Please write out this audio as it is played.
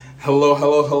Hello,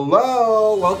 hello,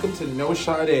 hello! Welcome to No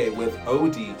Sade with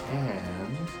Odie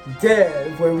and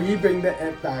Dev, where we bring the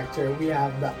it factor. We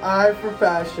have the eye for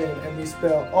fashion and we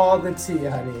spill all the tea,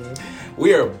 honey.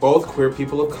 we are both queer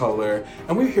people of color,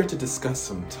 and we're here to discuss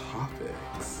some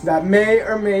topics That may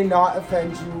or may not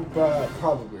offend you, but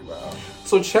probably will.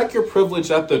 So check your privilege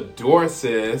at the door,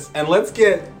 sis, and let's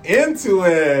get into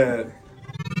it!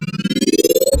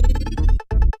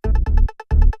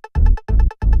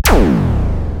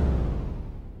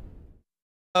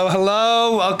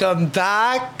 Hello, welcome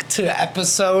back to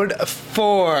episode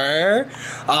 4.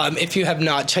 If you have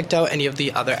not checked out any of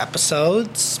the other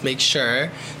episodes, make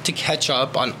sure to catch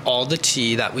up on all the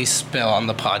tea that we spill on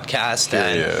the podcast.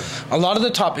 Period. And a lot of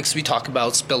the topics we talk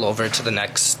about spill over to the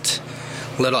next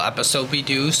little episode we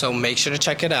do, so make sure to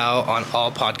check it out on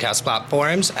all podcast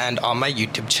platforms and on my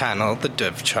YouTube channel, the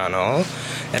Div channel,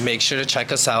 and make sure to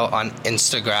check us out on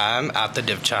Instagram at the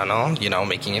Div channel,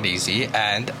 making it easy,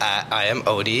 and at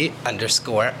IamOdie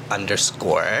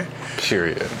 __.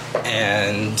 Period.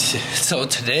 And so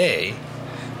today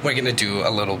we're gonna do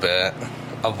a little bit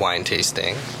of wine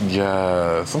tasting.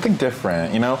 Yeah, something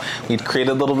different. We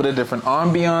created a little bit of different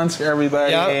ambiance for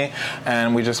everybody, Yep.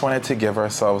 and we just wanted to give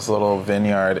ourselves a little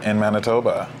vineyard in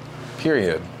Manitoba.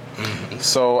 Period. Mm-hmm.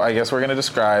 So I guess we're gonna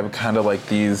describe kind of like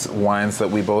these wines that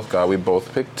we both got. We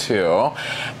both picked 2,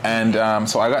 and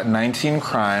so I got 19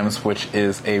 Crimes, which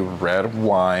is a red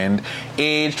wine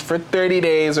aged for 30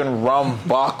 days in rum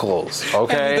bottles.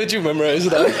 Okay. Did you memorize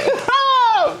that?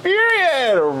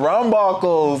 Period. Rum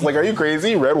bottles. Like, are you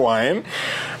crazy? Red wine.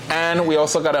 And we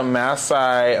also got a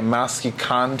Masai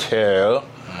Masicano,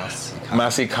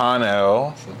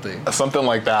 something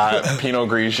like that. Pinot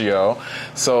Grigio.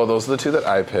 So those are the 2 that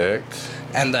I picked.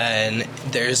 And then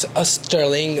there's a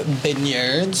Sterling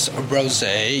Vineyards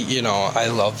rosé. I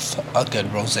love a good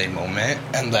rosé moment.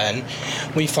 And then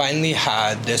we finally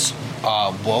had this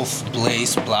Wolf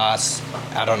Blaze Blast,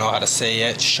 I don't know how to say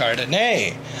it,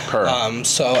 Chardonnay.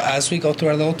 So as we go through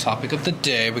our little topic of the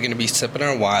day, we're going to be sipping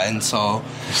our wine. So,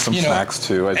 some snacks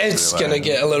too. It's going to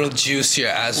get a little juicier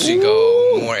as we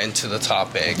go more into the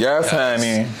topic. Yes,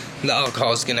 honey. The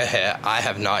alcohol's going to hit. I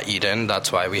have not eaten.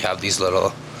 That's why we have these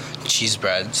little cheese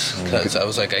breads, because I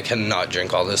was like, I cannot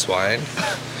drink all this wine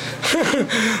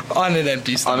on an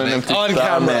empty stomach. On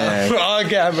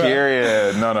camera.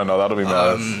 Period. No, that'll be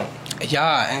mess.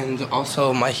 Yeah, and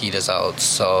also my heat is out,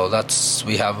 so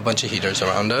we have a bunch of heaters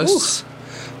around us.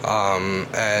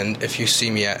 And if you see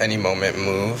me at any moment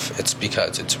move, it's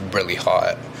because it's really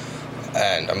hot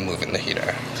and I'm moving the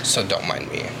heater, so don't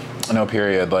mind me. No,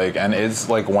 period. And it's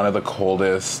one of the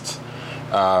coldest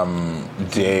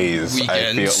days,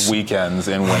 weekends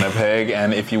in Winnipeg.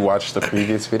 And if you watch the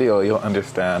previous video, you'll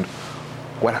understand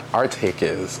what our take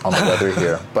is on the weather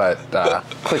here. But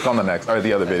click on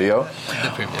the other video.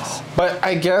 The previous. But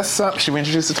I guess, should we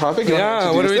introduce the topic?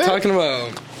 Yeah, what are we talking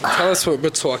about? Tell us what we're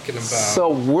talking about. So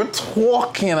we're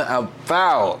talking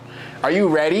about, are you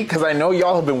ready? Because I know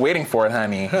y'all have been waiting for it,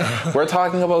 honey. We're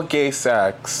talking about gay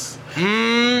sex.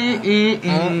 I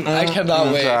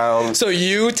cannot wait. Child. So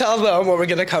you tell them what we're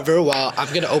going to cover while I'm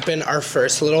going to open our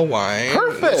first little wine.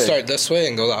 Perfect. Let's start this way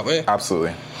and go that way.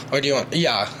 Absolutely. Or do you want...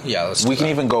 Yeah, let's do We can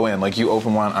that. even go in. You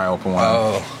open one, I open one.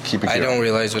 Oh, Keep it I cute. don't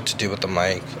realize what to do with the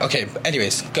mic. Okay,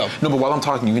 anyways, go. No, but while I'm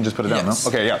talking, you can just put it down, Yes.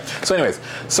 no? Okay, yeah. So anyways,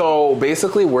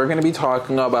 basically we're going to be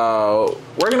talking about...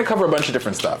 We're going to cover a bunch of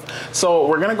different stuff. So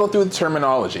we're going to go through the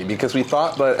terminology because we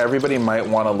thought that everybody might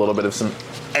want a little bit of some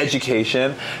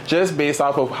education just based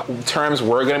off of terms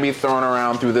we're going to be throwing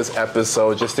around through this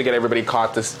episode just to get everybody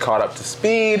caught up to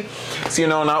speed. So,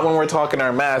 not when we're talking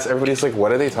our mess, everybody's like,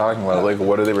 what are they talking about?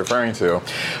 What are they referring to?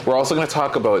 We're also going to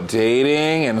talk about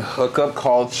dating and hookup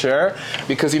culture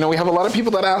because, we have a lot of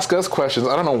people that ask us questions.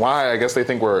 I don't know why. I guess they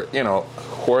think we're,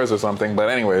 whores or something. But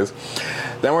anyways,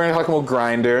 then we're going to talk about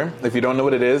Grindr. If you don't know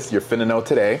what it is, you're finna know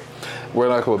today. We're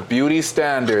going to talk about beauty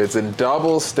standards and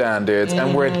double standards.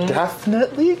 And we're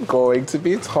definitely going to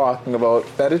be talking about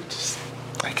fetish.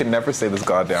 I can never say this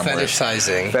goddamn word.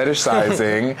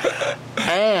 Fetishizing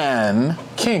and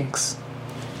kinks.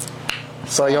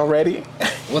 So y'all ready?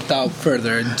 Without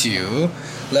further ado,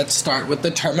 let's start with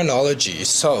the terminology.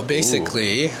 So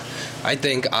basically, I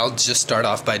think I'll just start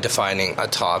off by defining a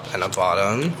top and a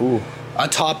bottom. Ooh. A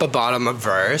top, a bottom, a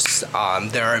verse.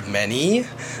 There are many,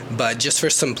 but just for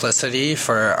simplicity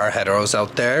for our heteros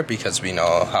out there, because we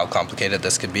know how complicated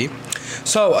this could be.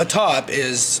 So a top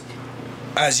is,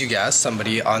 as you guessed,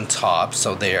 somebody on top,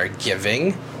 so they are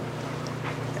giving.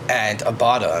 And a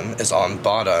bottom is on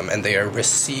bottom, and they are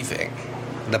receiving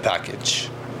the package,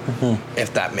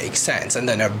 if that makes sense. And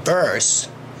then a verse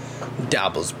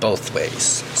dabbles both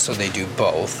ways. So they do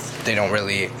both. They don't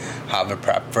really have a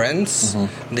preference.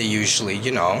 They usually,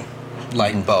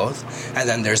 like both. And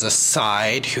then there's a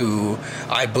side who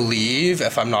I believe,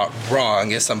 if I'm not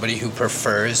wrong, is somebody who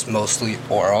prefers mostly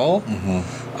oral.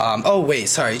 Oh wait,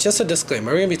 sorry, just a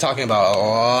disclaimer, we're gonna be talking about a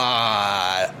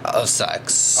lot of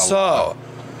sex. So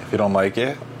if you don't like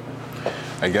it,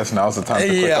 I guess now's the time to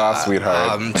click off,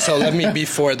 sweetheart. So let me,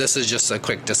 before this is just a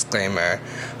quick disclaimer.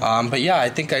 But yeah, I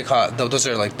think I caught, those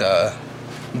are like the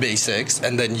basics,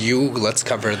 and then let's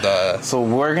cover the So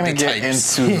we're gonna get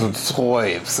types. into the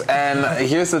types, and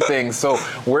here's the thing. So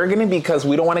we're gonna, because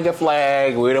we don't want to get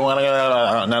flagged, we don't want to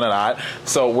none of that.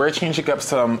 So we're changing up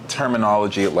some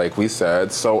terminology, like we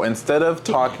said. So instead of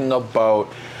talking about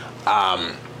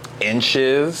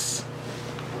inches,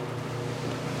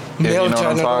 if male you know what I'm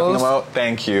talking genitals. about,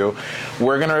 thank you.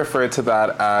 We're gonna refer to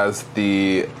that as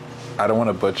the. I don't want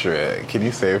to butcher it. Can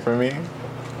you say it for me?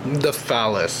 The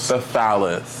phallus. The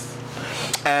phallus.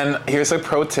 And here's a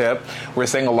pro tip. We're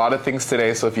saying a lot of things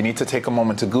today, so if you need to take a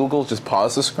moment to Google, just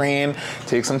pause the screen,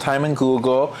 take some time in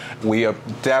Google. We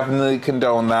definitely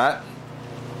condone that.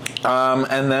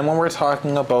 And then when we're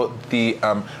talking about the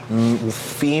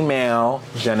female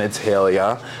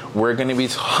genitalia, we're going to be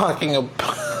talking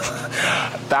about...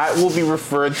 that will be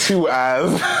referred to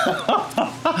as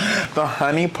the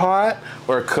honey pot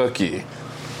or cookie.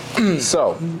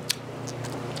 So...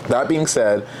 that being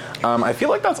said, I feel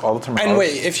like that's all the terminology. And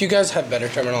wait, if you guys have better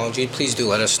terminology, please do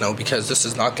let us know, because this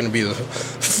is not going to be the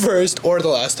first or the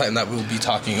last time that we'll be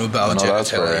talking about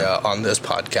genitalia on this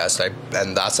podcast,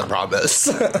 and that's a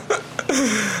promise.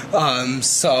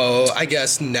 So I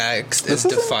guess next is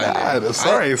defining.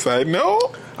 Sorry, side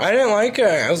note. I didn't like it.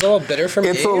 It was a little bitter for me.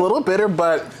 It's a little bitter,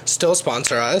 but Still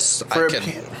sponsor us.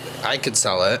 I could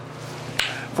sell it.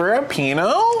 for a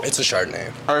Pinot It's a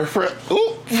Chardonnay. or for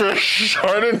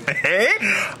Chardonnay.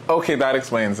 Okay, that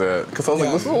explains it. Because I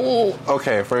was like,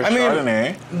 okay, for a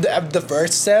Chardonnay. The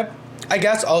first sip, I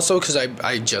guess also because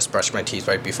I just brushed my teeth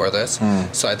right before this,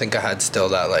 so I think I had still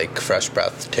that like fresh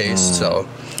breath taste. So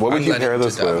What would you pair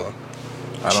this with?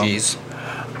 Cheese.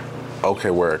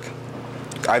 Okay, work.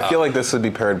 I feel like this would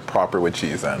be paired proper with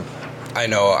cheese then. I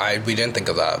know. We didn't think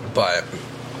of that, but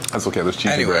That's okay. There's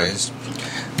cheesy bread. anyways,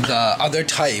 the other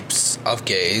types of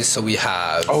gays. So we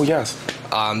have. Oh yes.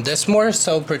 This more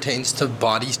so pertains to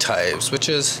body types, which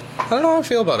is, I don't know how I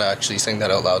feel about actually saying that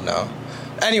out loud now.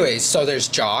 Anyways, so there's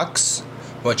jocks,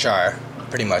 which are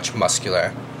pretty much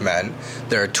muscular men.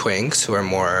 There are twinks, who are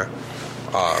more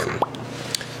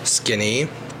skinny,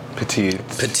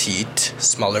 petite,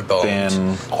 smaller boned,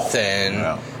 thin.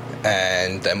 Yeah.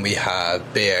 And then we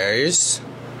have bears,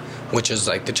 which is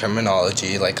like the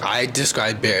terminology. Like I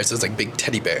describe bears as like big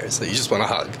teddy bears that you just want to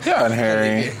hug. Yeah, and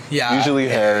hairy. Yeah. Usually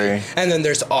hairy. And then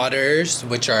there's otters,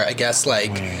 which are, I guess,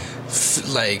 like,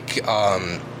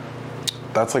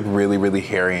 That's like really, really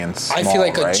hairy and small, I feel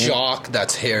like right? a jock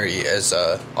that's hairy is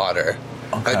a otter.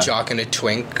 Okay. A jock and a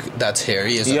twink that's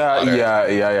hairy is an Yeah. otter.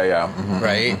 Mm-hmm,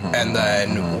 Right? And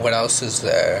then what else is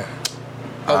there?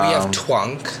 Oh, we have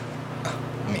twunk.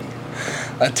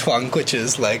 A twunk, which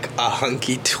is like a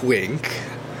hunky twink.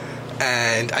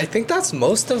 And I think that's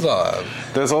most of them.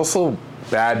 There's also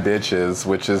bad bitches,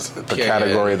 which is the Period.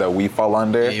 category that we fall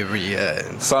under.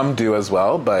 Period. Some do as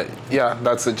well, but yeah,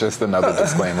 that's just another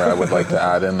disclaimer I would like to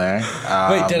add in there.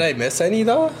 Wait, did I miss any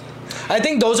though? I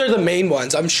think those are the main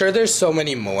ones. I'm sure there's so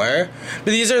many more,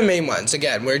 but these are the main ones.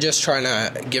 Again, we're just trying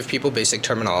to give people basic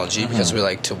terminology because we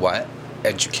like to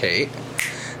educate.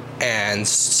 And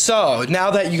so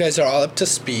now that you guys are all up to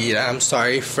speed, I'm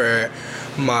sorry for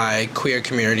my queer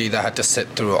community that had to sit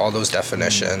through all those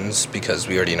definitions because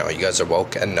we already know you guys are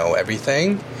woke and know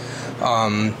everything.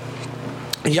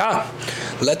 Yeah,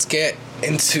 let's get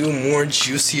into more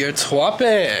juicier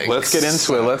topics. Let's get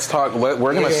into it. Let's talk.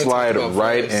 We're gonna slide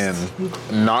right in.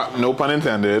 No pun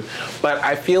intended. But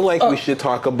I feel like we should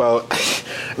talk about.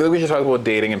 I feel like we should talk about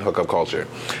dating and hookup culture,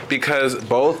 because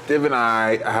both Div and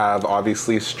I have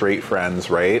obviously straight friends,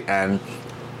 right? And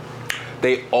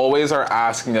they always are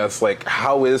asking us, like,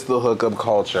 how is the hookup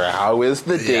culture? How is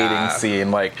the dating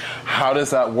scene? Like, how does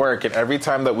that work? And every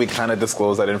time that we kind of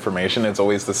disclose that information, it's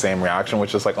always the same reaction,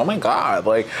 which is like, oh my God,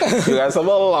 like, you guys have a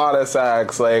lot of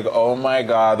sex. Like, oh my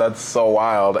God, that's so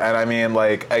wild. And I mean,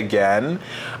 like, again,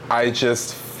 I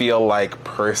just feel like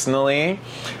personally,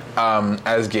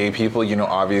 as gay people, you know,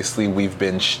 obviously we've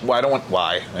been,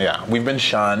 we've been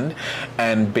shunned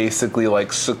and basically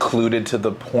like secluded to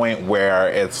the point where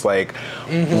it's like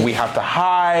we have to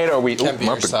hide, or we can't be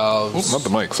ourselves. not the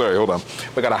mic, sorry, hold on.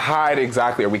 We gotta hide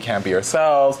exactly, or we can't be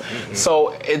ourselves.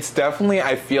 So it's definitely,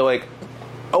 I feel like,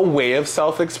 a way of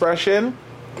self-expression,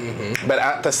 But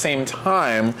at the same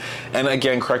time, and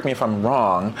again, correct me if I'm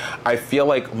wrong, I feel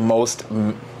like most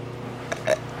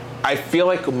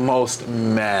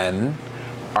men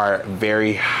are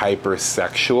very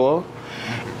hypersexual,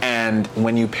 and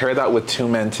when you pair that with two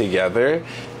men together,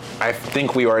 I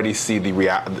think we already see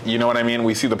you know what I mean?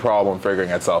 We see the problem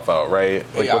figuring itself out, right?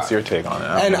 Like, Yeah. what's your take on it?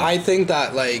 And I think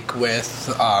that, like,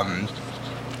 with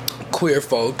queer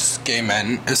folks, gay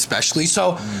men especially,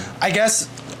 so I guess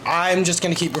I'm just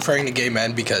going to keep referring to gay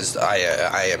men because I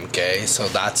am gay, so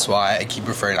that's why I keep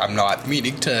referring. I'm not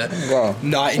meaning to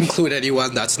not include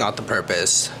anyone. That's not the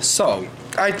purpose. So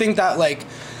I think that, like,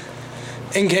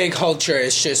 in gay culture,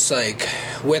 it's just, like,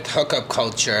 with hookup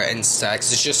culture and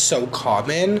sex, it's just so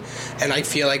common, and I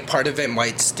feel like part of it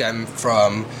might stem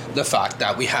from the fact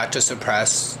that we had to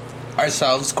suppress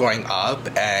ourselves growing up,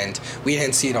 and we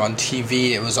didn't see it on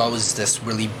TV. It was always this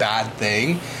really bad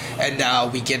thing, and now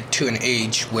we get to an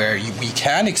age where we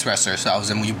can express ourselves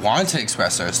and we want to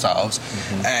express ourselves,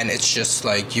 and it's just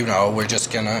like, you know, we're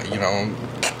just gonna, you know,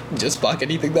 just fuck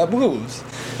anything that moves,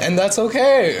 and that's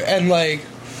okay. And, like,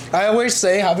 I always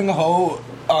say having a whole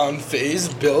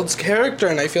phase builds character,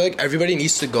 and I feel like everybody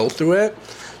needs to go through it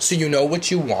so you know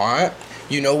what you want.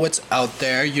 You know what's out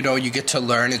there, you know, you get to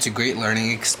learn. It's a great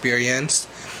learning experience.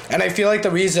 And I feel like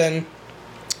the reason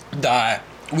that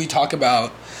we talk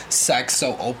about sex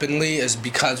so openly is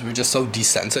because we're just so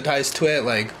desensitized to it.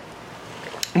 Like,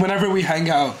 whenever we hang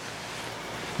out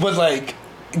with, like,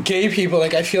 gay people,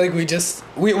 like, I feel like we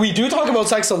do talk about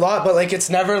sex a lot, but, like, it's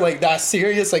never, like, that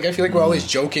serious. Like, I feel like we're always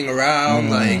joking around.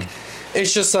 Like,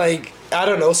 it's just, like, I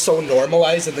don't know, so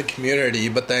normalized in the community.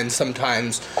 But then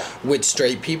sometimes with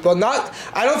straight people,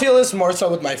 I don't feel this more so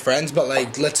with my friends, but,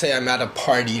 like, let's say I'm at a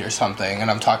party or something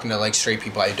and I'm talking to, like, straight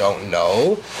people I don't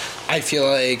know, I feel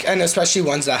like, and especially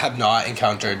ones that have not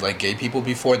encountered, like, gay people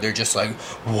before, they're just like,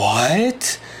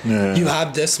 what? Yeah. You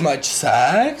have this much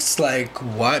sex? Like,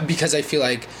 what? Because I feel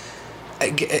like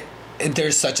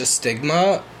there's such a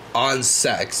stigma on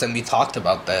sex, and we talked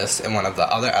about this in one of the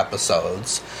other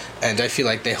episodes, and I feel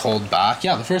like they hold back.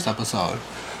 Yeah, the first episode.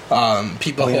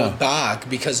 People hold back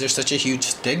because there's such a huge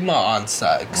stigma on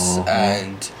sex,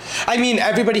 and I mean,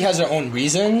 everybody has their own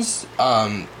reasons.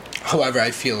 However,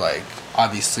 I feel like,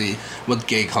 obviously, with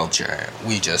gay culture,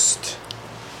 we just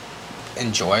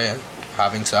enjoy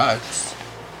having sex.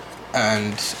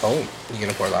 And, you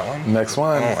gonna pour that one? Next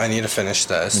one. I need to finish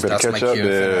this. That's my cue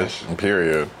to finish.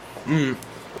 Period.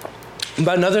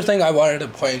 But another thing I wanted to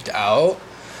point out,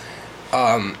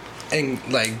 in,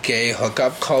 like, gay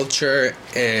hookup culture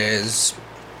is,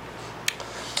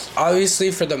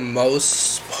 obviously, for the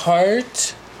most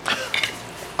part,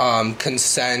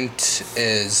 consent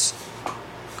is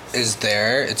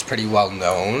there. It's pretty well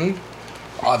known.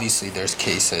 Obviously, there's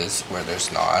cases where there's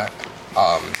not.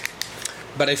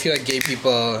 But I feel like gay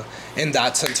people, in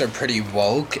that sense, are pretty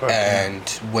woke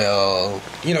and will,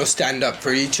 you know, stand up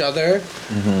for each other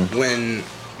when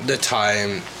the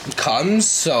time comes.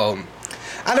 So,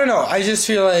 I don't know. I just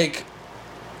feel like,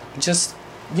 just,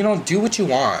 you know, do what you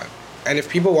want. And if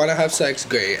people want to have sex,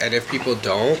 great. And if people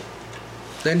don't,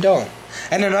 then don't.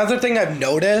 And another thing I've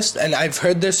noticed, and I've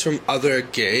heard this from other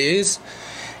gays,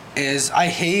 is I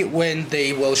hate when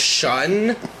they will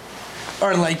shun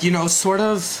or, like, you know, sort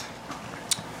of,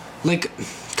 like,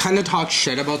 kind of talk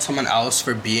shit about someone else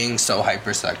for being so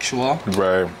hypersexual.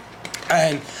 Right.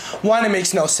 And one, it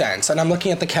makes no sense. And I'm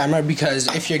looking at the camera because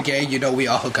if you're gay, you know we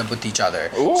all hook up with each other.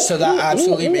 So that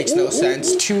absolutely makes no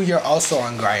sense. Two, you're also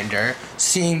on Grindr,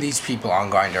 seeing these people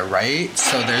on Grindr, right?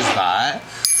 So there's that.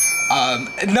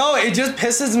 No, it just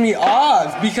pisses me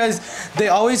off because they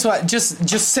always want, just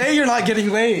say you're not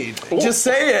getting laid. Just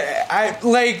say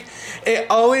it. It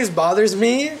always bothers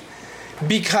me.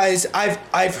 Because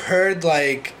I've heard,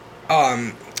 like,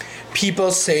 people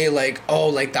say, like, oh,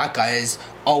 like, that guy's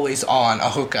always on a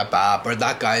hookup app, or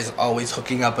that guy's always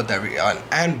hooking up with everyone,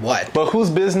 and what? But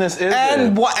whose business is it?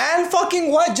 And what? And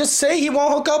fucking what? Just say he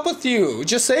won't hook up with you.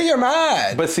 Just say you're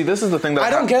mad. But see, this is the thing that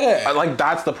I don't get it. Like,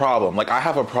 that's the problem. Like, I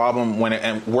have a problem when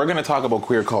and we're gonna talk about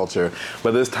queer culture,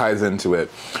 but this ties into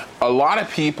it. A lot of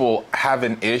people have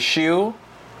an issue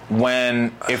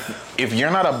when if you're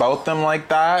not about them like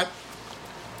that,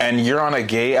 and you're on a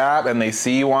gay app and they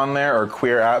see you on there, or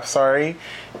queer app, sorry,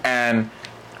 and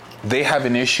they have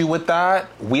an issue with that,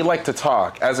 we like to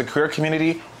talk. As a queer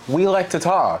community, we like to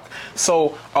talk.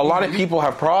 So a lot of people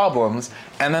have problems,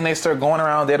 and then they start going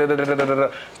around,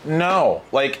 No.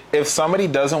 Like, if somebody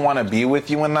doesn't want to be with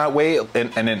you in that way,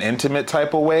 in an intimate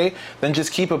type of way, then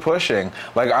just keep it pushing.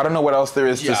 Like, I don't know what else there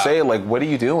is to say. Like, what are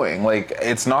you doing? Like,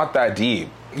 it's not that deep.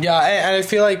 Yeah, and I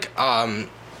feel like,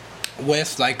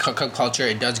 with like hookup culture,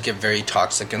 it does get very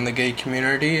toxic in the gay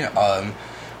community.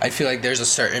 I feel like there's a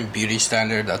certain beauty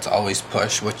standard that's always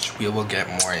pushed, which we will get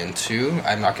more into.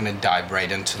 I'm not going to dive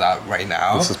right into that right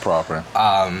now. This is proper.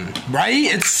 Right?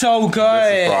 It's so good.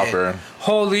 This is proper.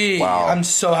 Holy, wow. I'm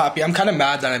so happy. I'm kind of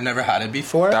mad that I've never had it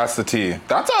before. That's the tea.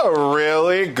 That's a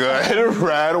really good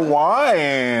red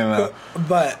wine.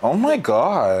 But oh my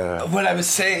god. What I was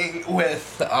saying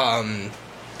with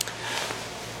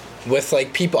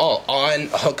like people on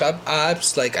hookup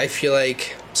apps, like I feel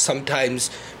like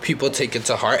sometimes people take it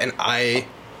to heart, and I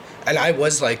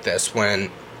was like this when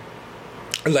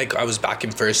like I was back in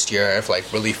first year of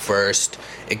like really first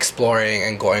exploring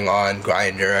and going on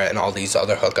Grindr and all these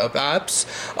other hookup apps.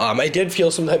 I did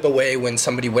feel some type of way when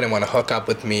somebody wouldn't want to hook up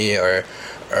with me or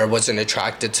wasn't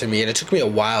attracted to me, and it took me a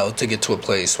while to get to a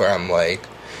place where I'm like,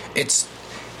 it's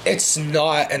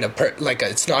not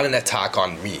it's not an attack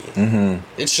on me. Mm-hmm.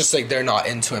 It's just like they're not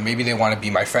into it. Maybe they want to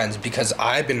be my friends, because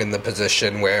I've been in the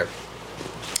position where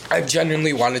I've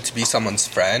genuinely wanted to be someone's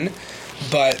friend,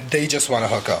 but they just want to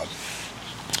hook up.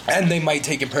 And they might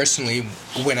take it personally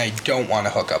when I don't want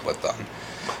to hook up with them.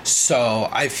 So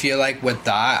I feel like with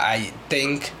that, I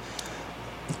think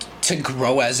to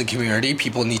grow as a community,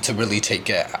 people need to really take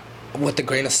it with a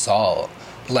grain of salt.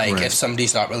 Like, right. If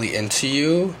somebody's not really into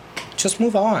you, just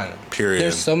move on. Period.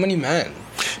 There's so many men.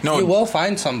 No, you will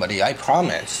find somebody, I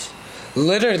promise.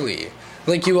 Literally.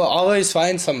 Like, you will always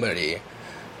find somebody.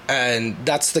 And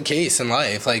that's the case in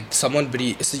life. Like,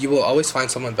 you will always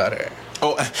find someone better.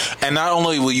 Oh, and not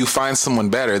only will you find someone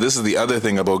better, this is the other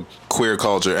thing about queer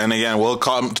culture. And again, we'll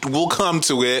come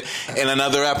to it in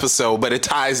another episode, but it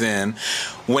ties in.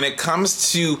 When it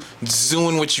comes to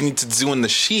doing what you need to do in the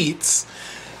sheets,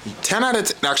 9 out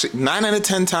of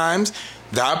 10 times,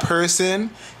 that person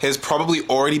has probably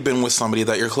already been with somebody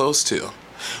that you're close to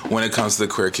when it comes to the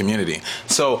queer community.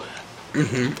 So,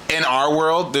 in our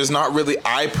world,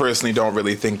 I personally don't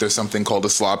really think there's something called a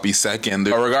sloppy second.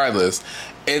 But regardless,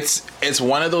 it's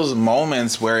one of those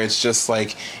moments where it's just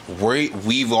like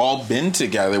we've all been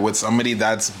together with somebody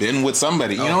that's been with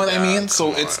somebody. You know what I mean?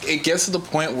 So it gets to the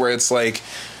point where it's like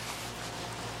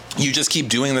you just keep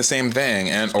doing the same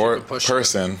thing or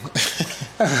person.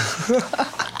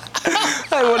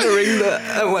 I need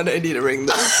to ring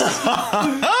the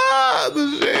the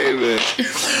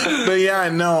shame. But yeah,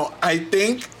 no, I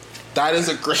think that is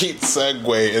a great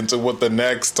segue into what the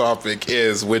next topic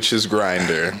is, which is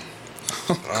Grindr.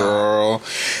 Girl,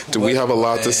 we have a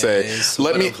lot to say.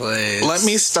 Let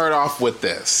me start off with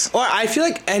this. Or I feel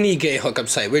like any gay hookup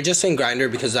site. We're just saying Grindr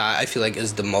because that I feel like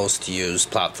is the most used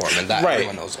platform, and that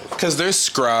everyone knows of. Because there's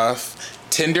Scruff.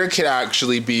 Tinder could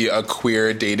actually be a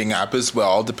queer dating app as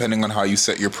well, depending on how you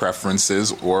set your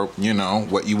preferences or,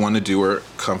 what you want to do or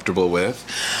comfortable with.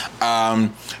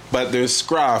 But there's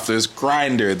Scruff, there's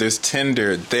Grindr, there's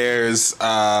Tinder, there's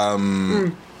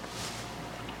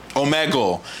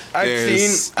Omegle.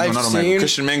 I've seen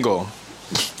Christian Mingle.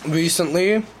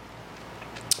 Recently,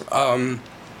 I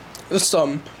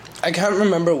can't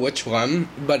remember which one,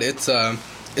 but it's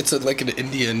like an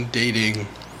Indian dating.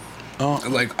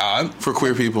 For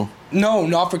queer people. No,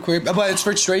 not for queer, but it's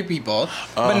for straight people.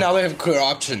 But now they have queer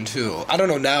option too. I don't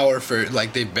know now or for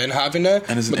like they've been having it.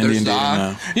 And it's an Indian dating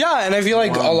now. Yeah, and I feel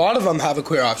like a lot of them have a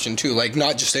queer option too. Like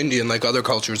not just Indian, like other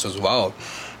cultures as well.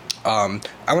 I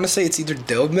want to say it's either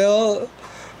Dilmil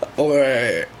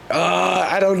or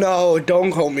I don't know.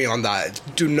 Don't quote me on that.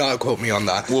 Do not quote me on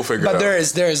that. We'll figure it out. But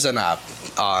there is an app.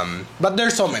 But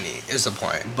there's so many is the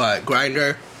point. But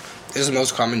Grindr is the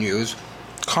most common used.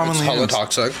 Commonly hella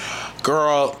toxic.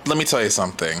 Girl, let me tell you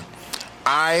something.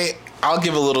 I'll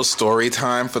give a little story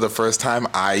time for the first time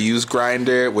I used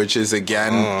Grindr, which is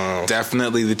again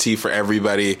definitely the tea for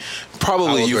everybody.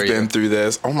 Probably you've been through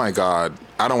this. Oh my god,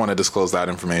 I don't want to disclose that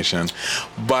information,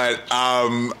 but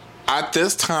at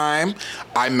this time,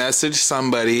 I messaged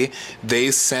somebody.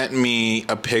 They sent me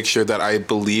a picture that I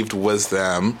believed was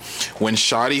them. When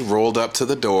Shawty rolled up to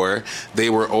the door, they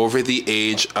were over the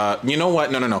age. You know what?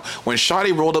 No. When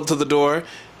Shawty rolled up to the door,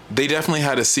 they definitely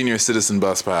had a senior citizen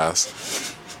bus pass.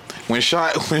 When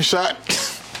Shawty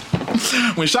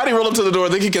rolled up to the door,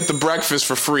 they could get the breakfast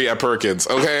for free at Perkins.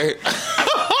 Okay.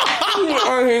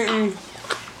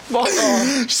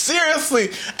 Seriously,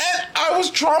 and I was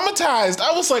traumatized.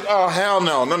 I was like, oh hell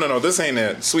no, this ain't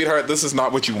it, sweetheart. This is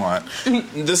not what you want.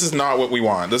 This is not what we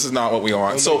want. This is not what we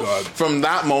want. So from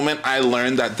that moment, I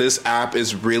learned that this app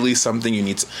is really something you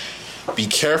need to be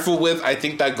careful with. I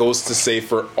think that goes to say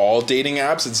for all dating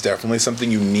apps, it's definitely something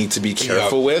you need to be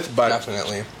careful with. But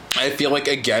definitely, I feel like,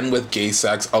 again, with gay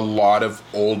sex, a lot of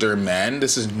older men,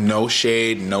 this is no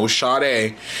shade, no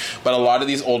shade, but a lot of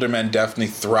these older men definitely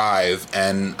thrive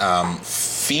and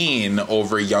fiend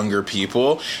over younger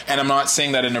people. And I'm not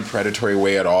saying that in a predatory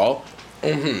way at all.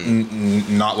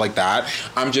 Not like that.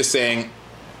 I'm just saying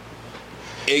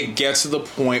it gets to the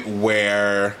point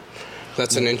where...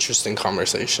 That's an interesting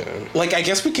conversation. Like, I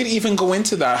guess we could even go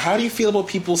into that. How do you feel about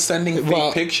people sending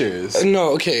fake pictures?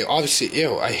 No, okay, obviously,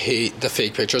 I hate the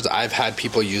fake pictures. I've had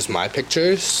people use my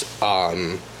pictures,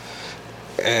 and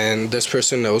this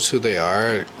person knows who they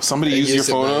are. Somebody used your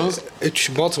photos?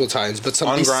 Multiple times, but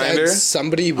somebody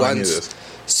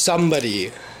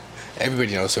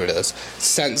everybody knows who it is,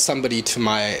 sent somebody to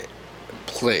my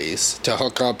place to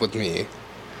hook up with me.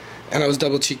 And I was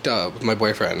double cheeked up with my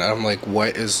boyfriend. And I'm like,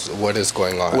 what is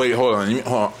going on? Wait, hold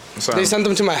on. They sent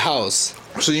them to my house.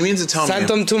 So you mean to tell me... Sent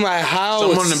them to my house.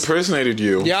 Someone impersonated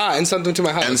you. Yeah, and sent them to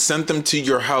my house. And sent them to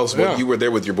your house while you were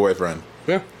there with your boyfriend.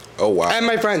 Yeah. Oh, wow. And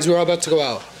my friends, we were about to go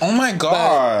out. Oh, my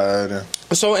God.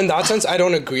 So in that sense, I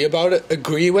don't agree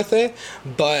with it.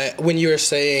 But when you were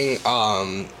saying,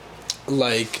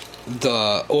 like,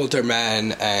 the older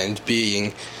men and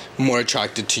being more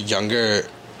attracted to younger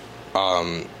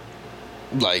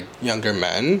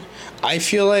men, I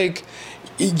feel like,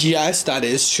 yes, that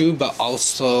is true, but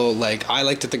also, like, I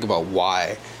like to think about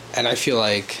why. And I feel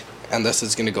like, and this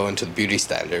is going to go into the beauty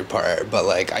standard part, but,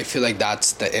 like, I feel like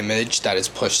that's the image that is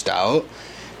pushed out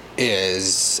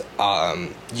is,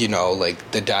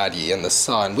 like, the daddy and the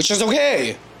son, which is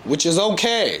okay.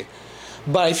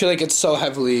 But I feel like it's so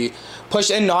heavily pushed,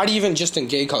 and not even just in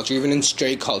gay culture, even in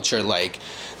straight culture, like,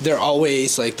 they're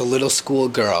always, like, the little school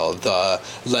girl,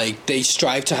 they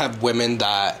strive to have women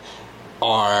that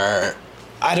are,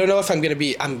 I don't know if I'm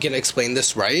gonna explain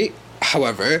this right,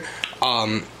 however,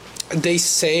 they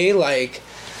say, like,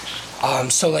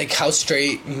 so, like, how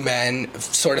straight men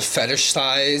sort of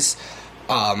fetishize,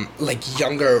 like,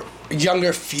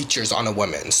 younger features on a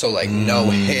woman, so, like, no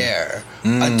hair,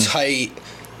 a tight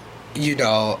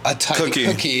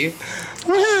cookie.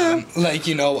 Like,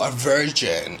 a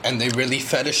virgin, and they really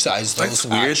fetishize those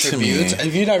attributes.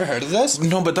 Have you never heard of this?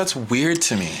 No, but that's weird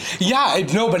to me. Yeah, I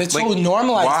know, but it's, like, so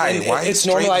normalized. Why? It's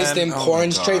normalized in porn.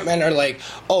 Oh, straight men are like,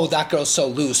 oh, that girl's so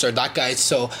loose, or that guy's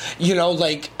so,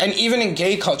 like, and even in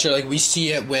gay culture, like, we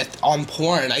see it on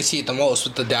porn. I see it the most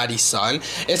with the daddy son.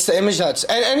 It's the image that's,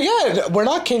 and again, we're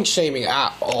not kink shaming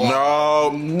at all. No,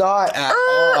 not at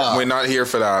all. We're not here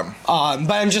for that.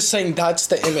 But I'm just saying that's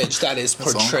the image that is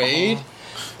portrayed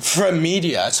from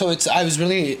media. So I was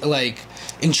really, like,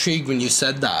 intrigued when you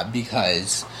said that,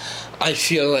 because I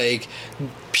feel like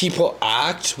people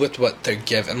act with what they're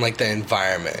given, like the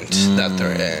environment that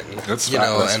they're in. That's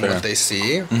and fair. What they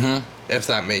see. If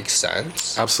that makes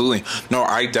sense. Absolutely. No,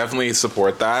 I definitely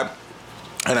support that,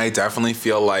 and I definitely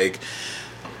feel like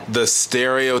the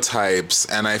stereotypes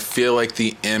and I feel like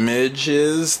the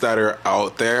images that are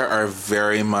out there are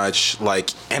very much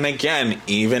like, and again,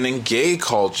 even in gay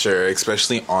culture,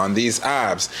 especially on these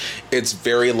apps, it's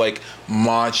very like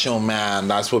macho man.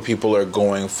 That's what people are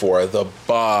going for. The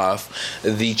buff,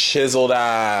 the chiseled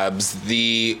abs,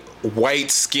 the white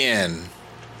skin.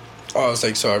 Oh, it's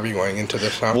like, so are we going into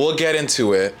this now? We'll get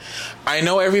into it. I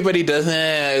know everybody doesn't,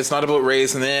 it's not about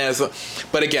race and this,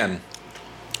 but again,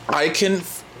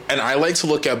 I like to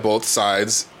look at both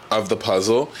sides of the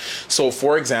puzzle. So,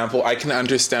 for example, I can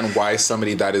understand why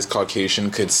somebody that is Caucasian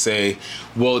could say,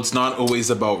 well, it's not always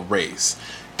about race.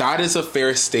 That is a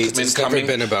fair statement. It's never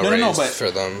been about race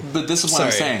for them. But this is what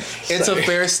I'm saying. It's a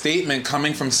fair statement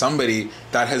coming from somebody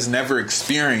that has never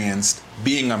experienced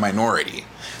being a minority.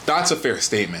 That's a fair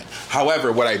statement.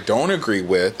 However, what I don't agree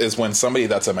with is when somebody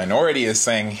that's a minority is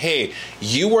saying, hey,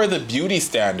 you are the beauty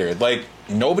standard. Like,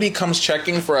 nobody comes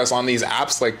checking for us on these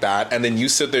apps like that, and then you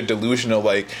sit there delusional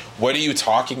like, what are you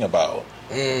talking about?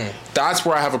 That's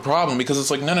where I have a problem, because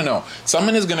it's like, no.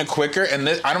 Someone is gonna quicker, and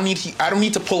I don't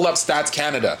need to pull up Stats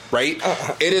Canada, right?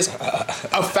 It is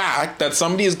a fact that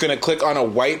somebody is gonna click on a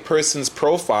white person's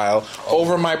profile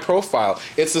over my profile.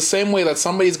 It's the same way that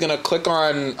somebody's gonna click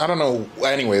on, I don't know,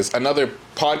 anyways, another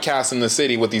podcast in the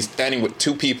city with with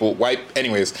two people, white,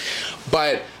 anyways,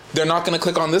 but they're not gonna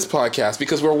click on this podcast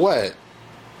because we're what?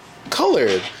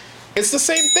 Colored. It's the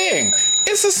same thing.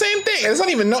 It's not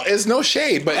even it's no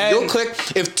shade, but you'll click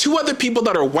if two other people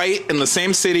that are white in the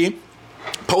same city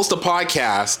post a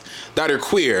podcast that are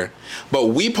queer, but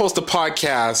we post a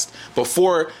podcast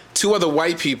before two other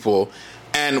white people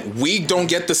and we don't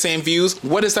get the same views,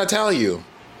 what does that tell you?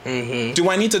 Mm-hmm. Do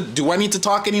I need to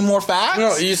talk any more facts?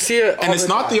 No, you see it all and it's the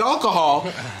not time. the alcohol,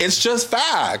 it's just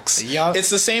facts. Yep.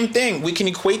 It's the same thing. We can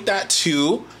equate that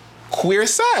to queer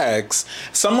sex.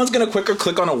 Someone's gonna quicker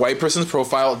click on a white person's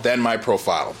profile than my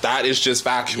profile. That is just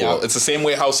factual. Yeah. It's the same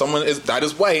way how someone that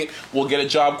is white will get a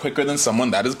job quicker than someone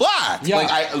that is black. Yeah.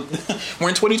 Like we're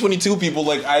in 2022, people.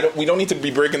 Like we don't need to be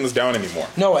breaking this down anymore.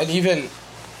 No, and even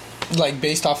like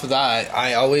based off of that,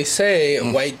 I always say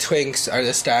white twinks are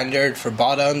the standard for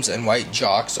bottoms, and white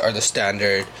jocks are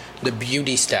the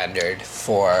beauty standard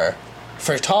for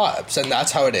tops, and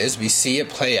that's how it is. We see it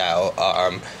play out,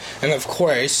 and of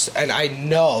course, and I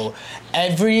know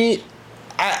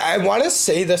I want to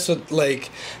say this with like,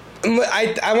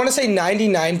 I want to say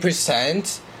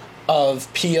 99%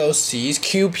 of QPOCs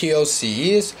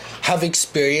have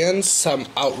experienced some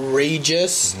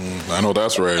outrageous I know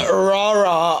that's right.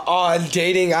 rah-rah on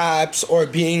dating apps or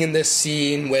being in this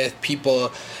scene with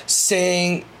people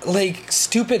saying like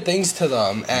stupid things to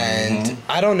them, and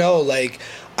I don't know, like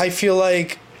I feel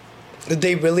like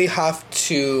they really have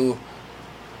to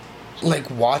like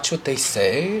watch what they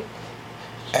say,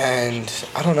 and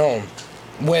I don't know,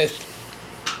 with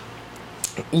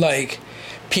like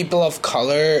people of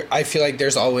color, I feel like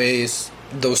there's always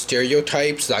those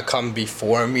stereotypes that come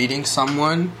before meeting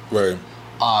someone. Right.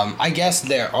 I guess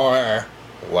there are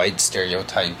white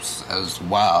stereotypes as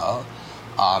well.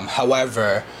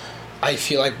 However, I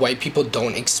feel like white people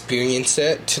don't experience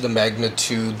it to the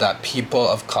magnitude that people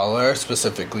of color,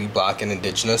 specifically black and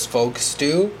indigenous folks,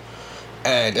 do.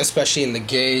 And especially in the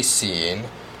gay scene,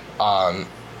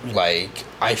 like,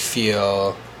 I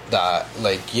feel that,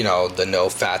 like, you know, the no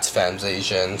fats femmes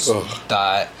Asians,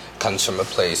 that comes from a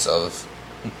place of,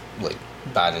 like,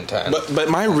 bad intent. But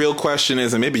my real question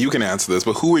is, and maybe you can answer this,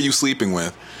 but who are you sleeping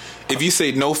with? If you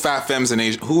say no fat femmes in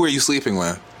Asia, who are you sleeping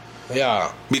with?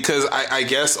 Yeah. Because I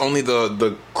guess only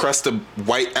the crust of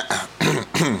white.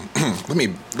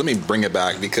 let me bring it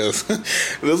back, because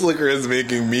this liquor is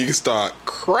making me start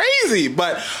crazy.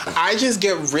 But I just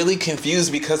get really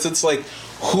confused, because it's like,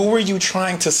 who are you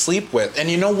trying to sleep with? And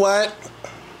you know what?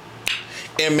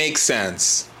 It makes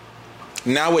sense.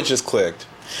 Now it just clicked.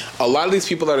 A lot of these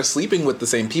people that are sleeping with the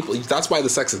same people, that's why the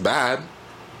sex is bad.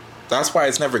 That's why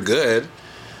it's never good.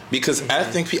 Because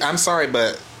ethnic people, I'm sorry,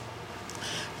 but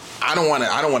I don't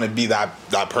want to be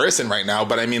that person right now,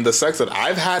 but I mean, the sex that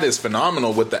I've had is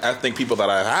phenomenal with the ethnic people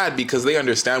that I've had, because they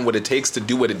understand what it takes to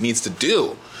do what it needs to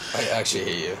do. I actually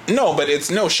hate you. No, but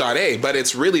it's no Sade, but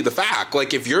it's really the fact.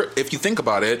 Like, if you think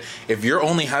about it, if you're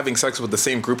only having sex with the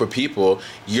same group of people,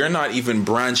 you're not even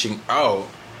branching out.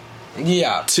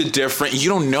 Yeah. To different, you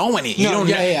don't know any. You don't.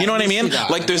 Yeah. You know what I mean?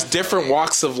 Like, there's different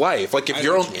walks of life. Like, if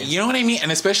you're, you know what I mean?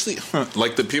 And especially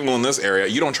like the people in this area,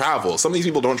 you don't travel. Some of these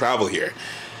people don't travel here.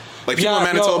 Like, people in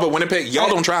Manitoba, Winnipeg, y'all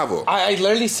don't travel. I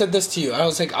literally said this to you. I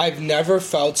was like, I've never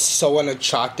felt so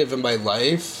unattractive in my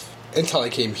life until I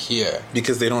came here.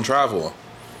 Because they don't travel.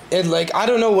 And, like, I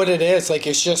don't know what it is. Like,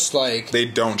 it's just, like... They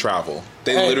don't travel.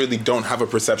 They literally don't have a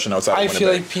perception outside of Winnipeg. I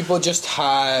feel like people just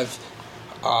have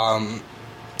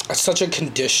such a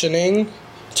conditioning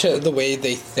to the way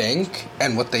they think,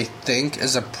 and what they think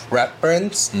is a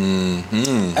preference.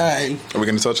 Mm-hmm. And are we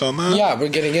going to touch on that? Yeah, we're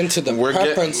getting into the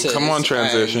preferences. Come on,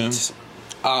 transition.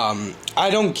 And, I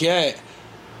don't get,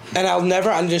 and I'll never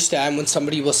understand when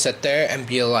somebody will sit there and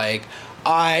be like,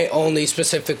 I only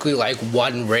specifically like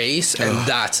one race, and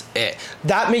that's it.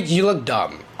 That makes you look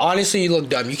dumb. Honestly, you look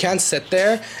dumb. You can't sit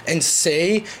there and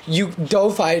say you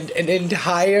don't find an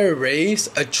entire race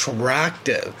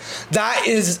attractive. That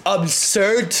is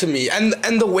absurd to me. And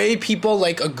the way people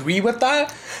like agree with that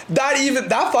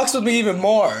fucks with me even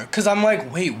more. Cause I'm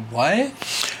like, wait, what?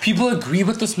 People agree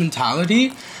with this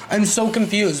mentality? I'm so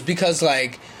confused, because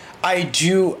like I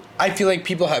feel like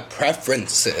people have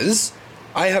preferences.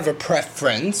 I have a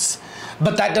preference,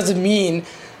 but that doesn't mean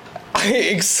I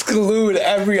exclude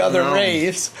every other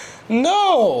race.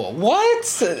 No,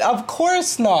 what? Of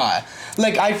course not.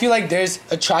 Like, I feel like there's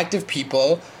attractive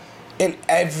people in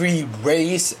every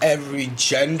race, every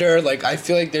gender. Like, I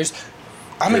feel like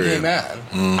I'm a gay man.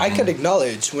 Mm-hmm. I could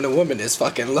acknowledge when a woman is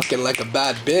fucking looking like a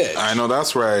bad bitch. I know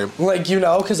that's right. Like, you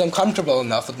know, because I'm comfortable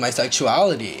enough with my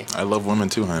sexuality. I love women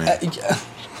too, honey. Yeah.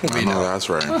 I know that's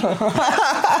right.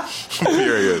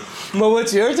 Period. But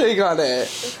what's your take on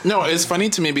it? No, it's funny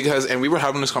to me because, and we were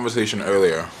having this conversation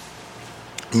earlier.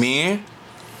 Me,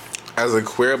 as a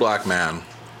queer black man,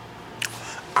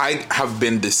 I have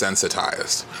been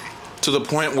desensitized to the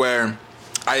point where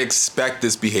I expect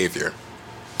this behavior.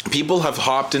 People have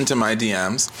hopped into my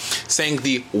DMs saying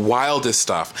the wildest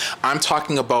stuff. I'm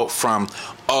talking about from,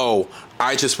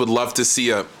 I just would love to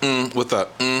see a with a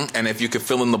and if you could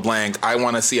fill in the blank, I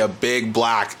want to see a big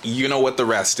black. You know what the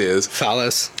rest is.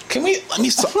 Phallus. Can we? Let me.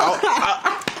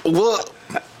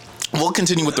 We'll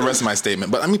continue with the rest of my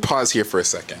statement, but let me pause here for a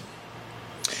second.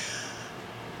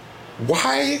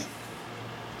 why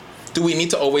do we need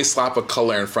to always slap a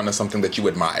color in front of something that you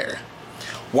admire?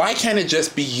 Why can't it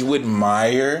just be you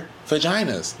admire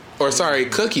vaginas? Or sorry,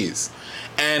 cookies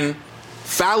and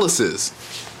phalluses.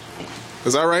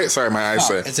 Is that right? Sorry, my eyes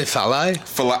say. Is it phalli?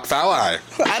 Phalli.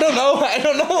 I don't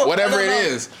know. Whatever it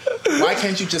is. Why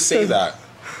can't you just say that?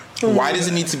 Why does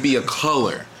it need to be a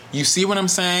color? You see what I'm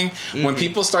saying? When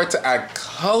people start to add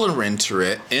color into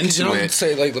it, You don't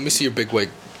say, like, let me see your big white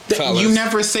phallus. you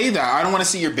never say that. I don't want to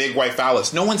see your big white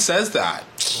phallus. No one says that.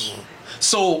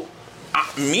 So,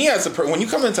 me as a when you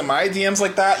come into my DMs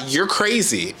like that, you're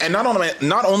crazy. And not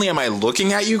only am I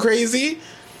looking at you crazy,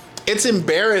 it's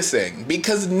embarrassing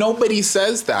because nobody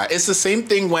says that. It's the same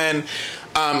thing when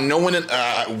no one,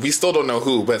 we still don't know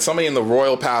who, but somebody in the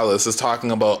royal palace is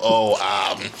talking about,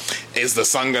 is the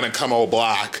sun gonna come out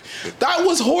black? That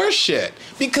was horseshit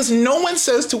because no one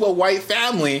says to a white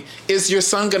family, is your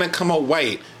son gonna come out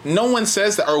white? No one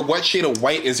says that, or what shade of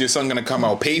white is your son gonna come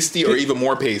out? Pasty or even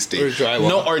more pasty? Or drywall.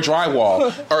 No, or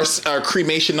drywall, or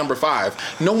cremation number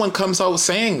 5. No one comes out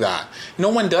saying that. No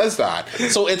one does that.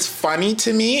 So it's funny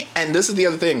to me, and this is the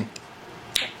other thing.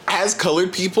 As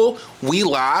colored people, we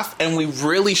laugh and we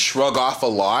really shrug off a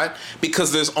lot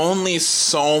because there's only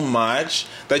so much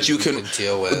that you can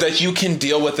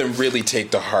deal with and really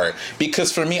take to heart.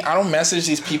 Because for me, I don't message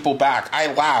these people back.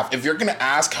 I laugh. If you're gonna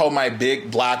ask how my big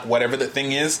black whatever the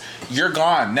thing is, you're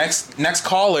gone. Next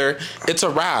caller, it's a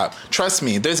wrap. Trust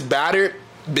me. There's badder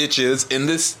bitches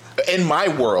in my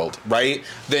world, right,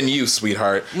 than you,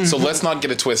 sweetheart. Mm-hmm. So let's not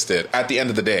get it twisted at the end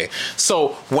of the day. So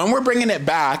when we're bringing it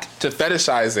back to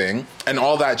fetishizing and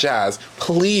all that jazz,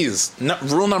 please,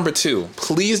 rule number 2,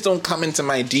 please don't come into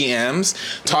my DMs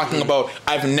talking about,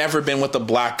 I've never been with a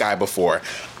black guy before.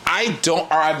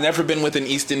 I've never been with an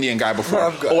East Indian guy before.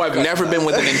 I've never been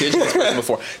with an indigenous person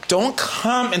before. Don't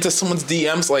come into someone's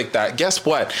DMs like that. Guess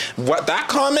what? That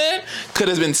comment could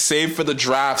have been saved for the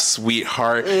draft,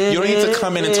 sweetheart. You don't need to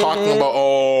come in and talking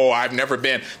about, I've never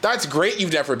been. That's great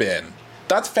you've never been.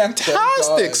 That's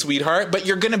fantastic, sweetheart. But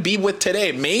you're going to be with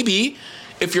today. Maybe,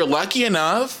 if you're lucky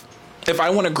enough, if I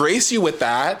want to grace you with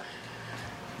that,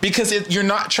 because you're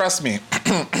not, trust me.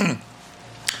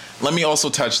 Let me also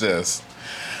touch this.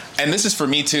 And this is for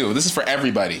me too. This is for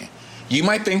everybody. You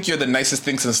might think you're the nicest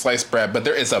things in sliced bread, but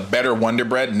there is a better Wonder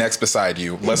Bread next beside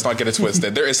you. Let's not get it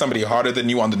twisted. There is somebody hotter than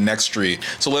you on the next street.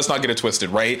 So let's not get it twisted,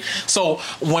 right? So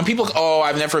when people,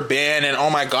 I've never been, and oh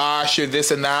my gosh, you're this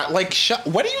and that. Like,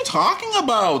 what are you talking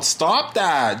about? Stop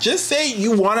that. Just say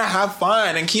you want to have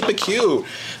fun and keep it cute.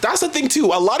 That's the thing too.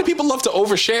 A lot of people love to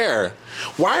overshare.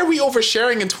 Why are we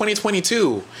oversharing in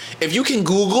 2022? If you can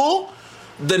Google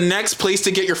the next place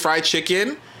to get your fried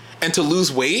chicken and to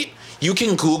lose weight, you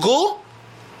can Google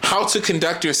how to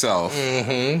conduct yourself.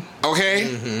 Mm-hmm. Okay?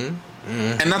 Mm-hmm.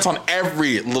 Mm-hmm. And that's on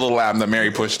every little lab that Mary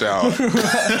pushed out.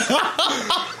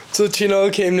 So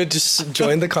Chino came to just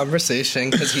join the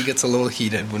conversation because he gets a little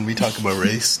heated when we talk about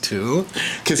race too.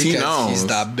 Because he knows. He's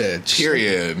that bitch.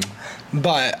 Period.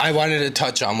 But I wanted to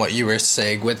touch on what you were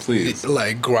saying with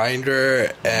like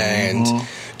Grindr and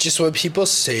just what people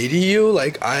say to you.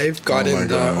 Like, I've gotten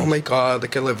oh my god,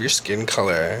 like, I love your skin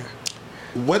color.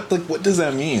 What does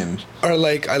that mean? Or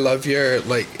like, I love your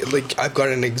like I've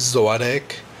gotten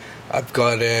exotic. I've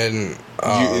gotten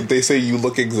they say you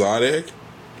look exotic?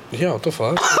 Yeah, what the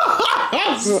fuck?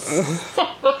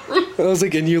 I was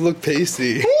like, and you look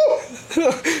pasty.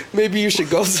 Maybe you should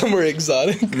go somewhere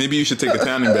exotic. Maybe you should take a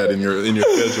tanning bed in your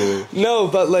schedule. No,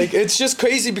 but like, it's just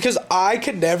crazy because I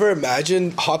could never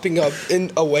imagine hopping up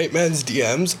in a white man's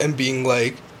DMs and being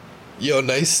like, yo,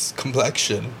 nice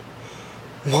complexion.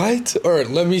 What? Or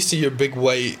let me see your big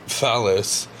white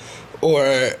phallus.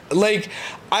 Or like,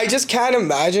 I just can't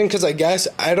imagine because I guess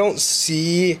I don't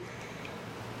see,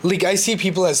 like, I see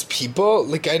people as people.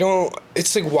 Like, I don't,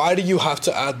 it's like, why do you have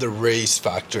to add the race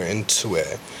factor into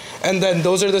it? And then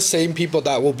those are the same people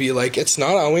that will be like, it's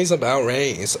not always about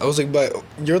race. I was like, but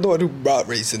you're the one who brought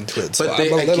race into it, so I'm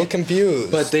a little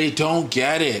confused. But they don't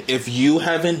get it. If you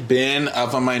haven't been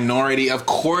of a minority, of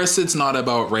course it's not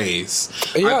about race.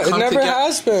 Yeah, it never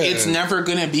has been. It's never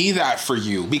going to be that for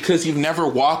you because you've never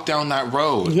walked down that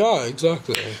road. Yeah,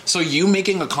 exactly. So you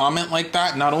making a comment like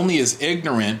that not only is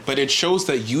ignorant, but it shows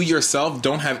that you yourself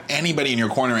don't have anybody in your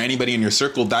corner, anybody in your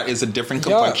circle that is a different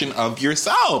complexion of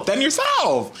yourself than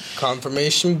yourself.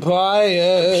 Confirmation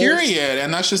bias. Period.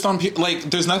 And that's just on, like,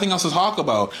 there's nothing else to talk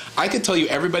about. I could tell you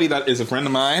everybody that is a friend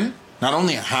of mine not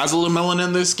only has a little melanin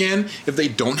in their skin, if they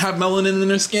don't have melanin in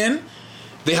their skin,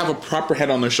 they have a proper head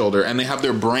on their shoulder and they have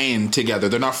their brain together.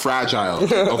 They're not fragile.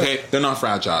 Okay? They're not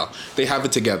fragile. They have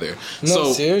it together. No,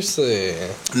 so seriously.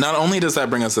 Not only does that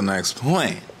bring us to the next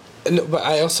point, No, but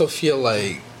I also feel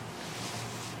like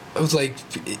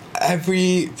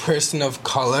every person of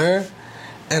color,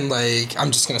 and like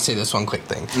I'm just gonna say this one quick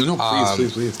thing. No,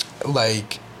 please.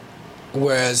 Like,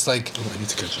 whereas like I need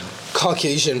to catch up.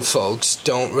 Caucasian folks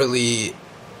don't really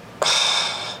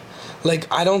like,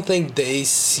 I don't think they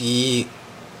see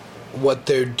what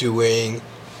they're doing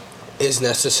is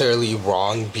necessarily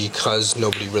wrong because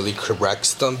nobody really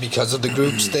corrects them because of the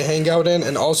groups they hang out in.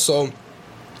 And also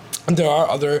there are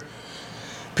other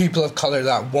people of color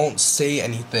that won't say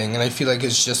anything, and I feel like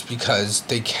it's just because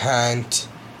they can't,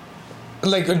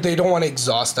 like, they don't want to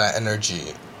exhaust that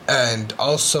energy. And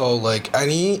also, like,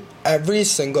 every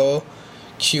single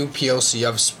QPOC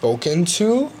I've spoken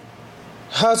to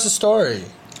has a story.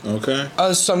 Okay.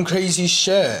 Some crazy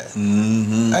shit.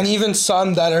 Mm-hmm. And even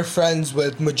some that are friends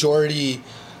with majority,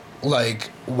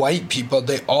 like, white people,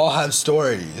 they all have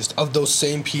stories of those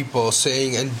same people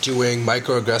saying and doing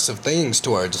microaggressive things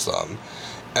towards them.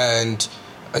 And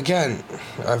again,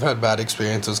 I've had bad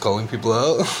experiences calling people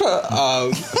out.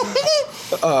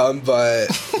 But,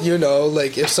 you know,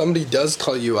 like, if somebody does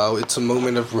call you out, it's a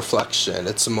moment of reflection.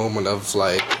 It's a moment of,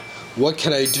 like, what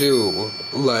can I do?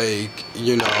 Like,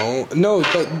 you know? No,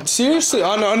 but seriously,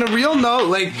 on a real note,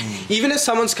 like, even if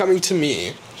someone's coming to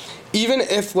me, even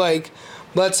if, like,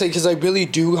 let's say, because I really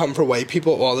do come for white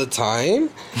people all the time.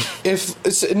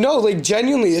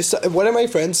 Genuinely, one of my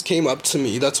friends came up to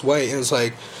me that's white and was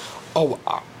like, oh,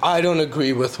 I don't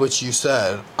agree with what you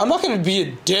said. I'm not going to be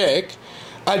a dick.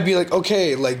 I'd be like,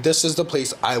 okay, like, this is the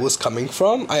place I was coming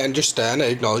from. I understand. I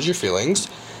acknowledge your feelings.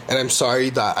 And I'm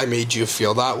sorry that I made you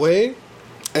feel that way.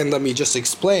 And let me just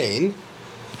explain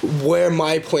where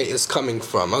my point is coming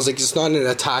from. I was like, it's not an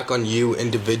attack on you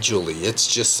individually.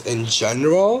 It's just in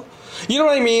general. You know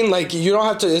what I mean? Like, you don't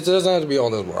have to, it doesn't have to be all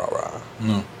this rah-rah.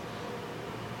 No.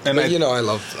 And but, you know, I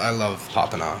love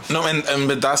popping off. No,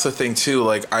 but that's the thing too.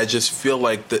 Like, I just feel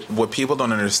like that what people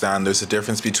don't understand, there's a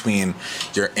difference between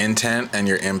your intent and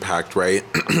your impact, right?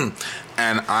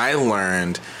 And I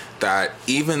learned that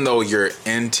even though your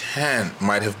intent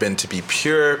might have been to be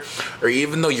pure, or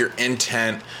even though your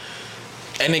intent,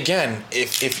 and again,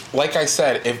 if like I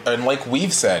said, and like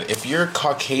we've said, if you're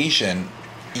Caucasian,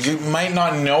 you might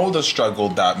not know the struggle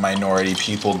that minority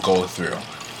people go through.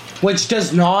 Which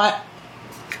does not,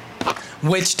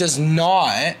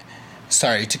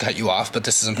 sorry to cut you off, but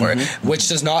this is important, which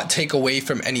does not take away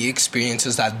from any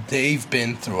experiences that they've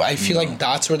been through. I feel like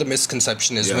that's where the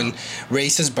misconception is. When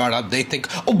race is brought up, they think,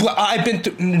 oh, but I've been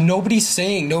through.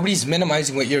 Nobody's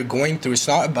minimizing what you're going through. It's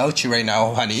not about you right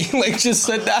now, honey. Like, just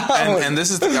sit down. And this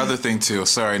is the other thing too.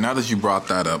 Sorry, now that you brought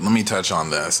that up, let me touch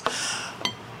on this.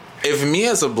 If me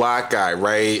as a black guy,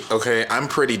 right, okay, I'm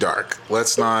pretty dark.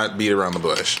 Let's not beat around the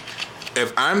bush.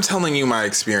 If I'm telling you my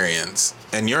experience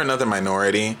and you're another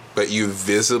minority, but you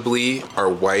visibly are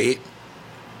white,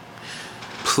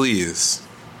 please,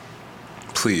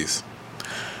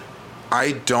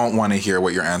 I don't want to hear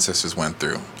what your ancestors went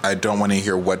through. I don't want to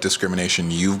hear what discrimination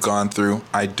you've gone through.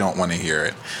 I don't want to hear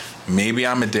it. Maybe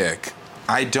I'm a dick.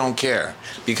 I don't care.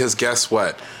 Because guess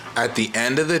what? At the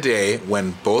end of the day,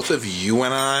 when both of you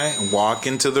and I walk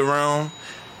into the room,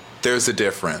 there's a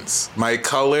difference. My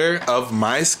color of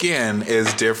my skin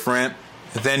is different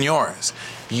than yours.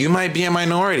 You might be a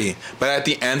minority, but at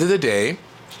the end of the day,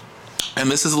 and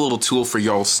this is a little tool for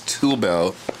y'all's tool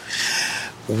belt,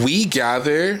 we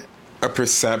gather a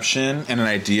perception and an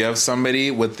idea of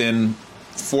somebody within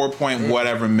 4 point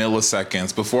whatever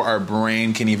milliseconds before our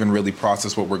brain can even really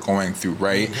process what we're going through,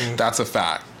 right? That's a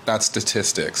fact. That's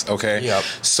statistics, okay? Yep.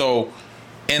 So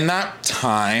in that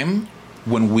time,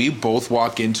 when we both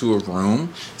walk into a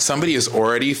room, somebody is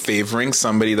already favoring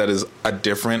somebody that is a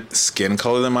different skin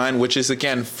color than mine, which is,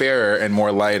 again, fairer and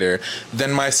more lighter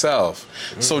than myself.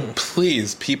 So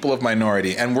please, people of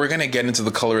minority, and we're going to get into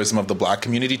the colorism of the black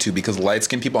community too, because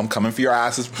light-skinned people, I'm coming for your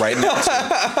asses right now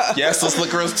too. Yes, this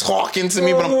liquor is talking to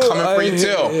me, but I'm coming for you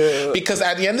too. Yeah. Because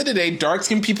at the end of the day,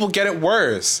 dark-skinned people get it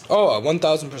worse. Oh,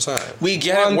 1,000%. We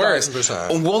get it worse.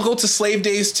 We'll go to slave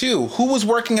days too. Who was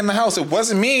working in the house? It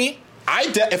wasn't me.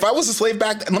 If I was a slave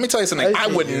back then, let me tell you something. I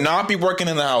would not be working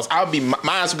in the house.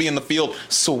 My ass would be in the field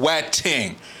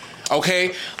sweating.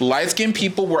 Okay? Light-skinned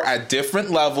people were at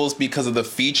different levels because of the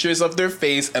features of their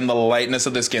face and the lightness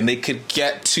of their skin. They could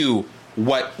get to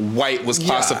what white was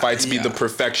classified to be the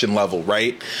perfection level,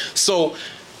 right? So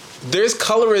there's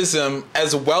colorism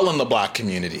as well in the black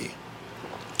community.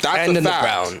 That's and a in fact.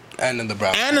 The brown. And in the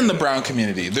brown. And in the brown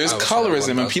community. There's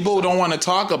colorism, and people don't want to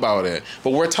talk about it.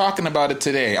 But we're talking about it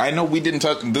today. I know we didn't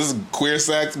touch this is queer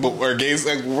sex or gay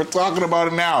sex, but we're talking about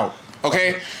it now.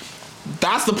 Okay?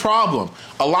 That's the problem.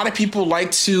 A lot of people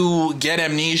like to get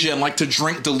amnesia and like to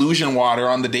drink delusion water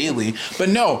on the daily. But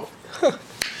no,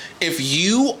 if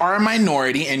you are a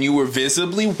minority and you were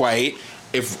visibly white,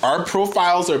 if our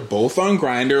profiles are both on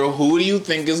Grindr, who do you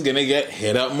think is going to get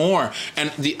hit up more?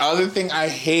 And the other thing I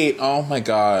hate, oh my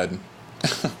God.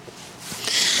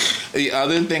 The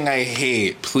other thing I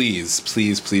hate, please,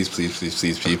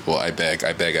 people, I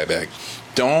beg.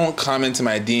 Don't come into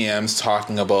my DMs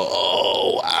talking about,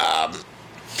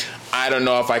 I don't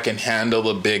know if I can handle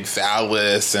a big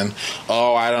phallus, and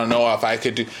I don't know if I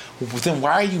could do. Then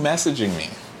why are you messaging me?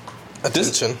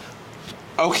 Attention.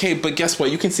 Okay, but guess what?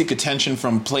 You can seek attention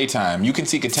from playtime. You can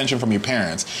seek attention from your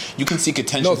parents. You can seek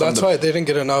attention. No, from that's why they didn't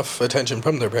get enough attention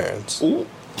from their parents. Ooh.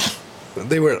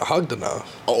 They weren't hugged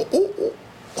enough. Oh.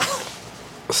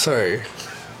 Sorry.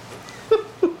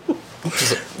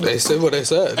 I said what I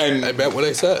said. And I meant what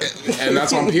I said. And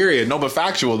that's on period. No, but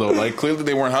factual, though. Like, clearly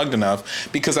they weren't hugged enough.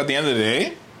 Because at the end of the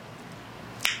day,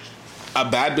 a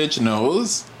bad bitch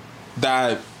knows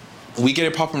that we get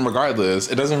it popping regardless.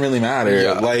 It doesn't really matter.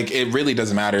 Yeah. Like, it really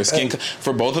doesn't matter.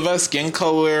 For both of us, skin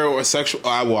color or sexual...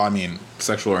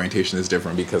 sexual orientation is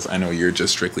different because I know you're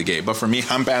just strictly gay. But for me,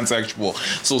 I'm pansexual.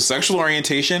 So sexual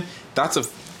orientation, that's a...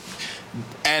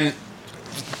 And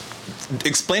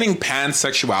explaining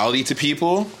pansexuality to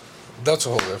people... That's a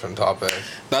whole different topic.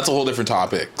 That's a whole different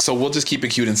topic. So we'll just keep it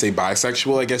cute and say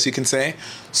bisexual, I guess you can say.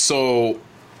 So...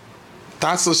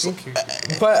 That's just...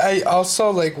 But I also,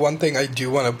 like, one thing I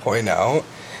do want to point out,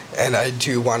 and I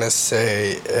do want to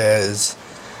say is,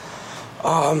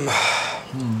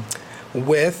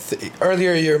 with,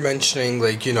 earlier you're mentioning,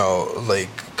 like, you know,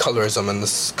 like, colorism and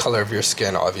the color of your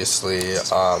skin, obviously.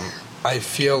 I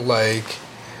feel like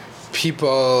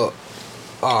people,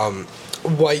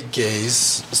 white gays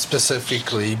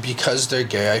specifically, because they're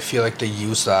gay, I feel like they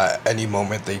use that any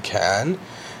moment they can.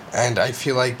 And I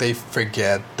feel like they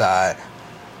forget that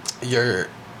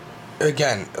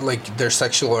again, like, their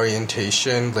sexual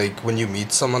orientation, like, when you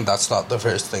meet someone, that's not the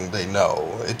first thing they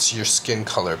know. It's your skin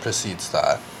color precedes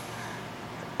that.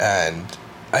 And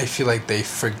I feel like they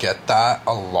forget that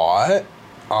a lot.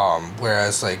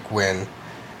 Whereas, like, when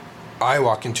I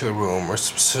walk into a room, or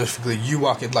specifically you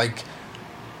walk in,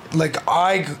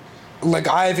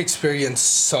 I've experienced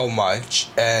so much,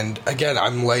 and again,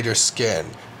 I'm lighter skin.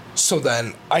 So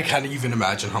then I can't even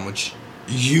imagine how much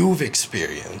you've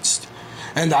experienced.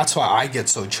 And that's why I get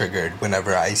so triggered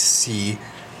whenever I see,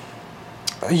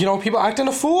 you know, people acting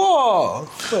a fool.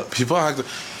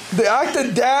 They act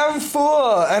a damn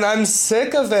fool, and I'm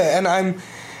sick of it. And I'm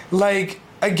like,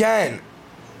 again,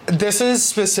 this is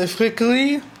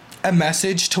specifically a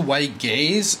message to white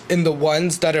gays, and the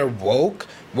ones that are woke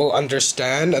will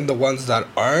understand, and the ones that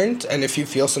aren't, and if you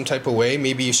feel some type of way,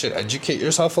 maybe you should educate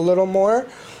yourself a little more.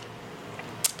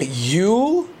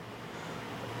 You,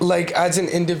 like, as an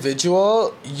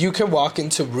individual, you can walk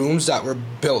into rooms that were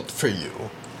built for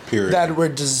you. Period. That were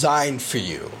designed for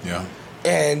you. Yeah.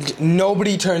 And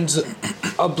nobody turns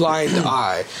a blind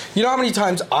eye. You know how many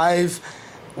times I've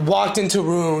walked into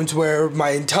rooms where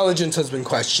my intelligence has been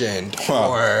questioned,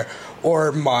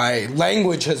 or my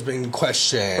language has been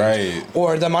questioned, right?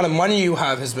 Or the amount of money you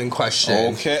have has been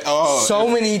questioned. Okay. So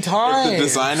many times. If the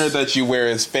designer that you wear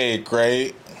is fake,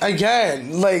 right?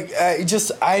 Again, like,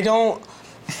 I don't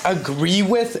agree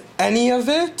with any of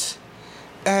it.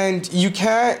 And you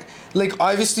can't, like,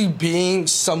 obviously being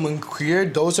someone queer,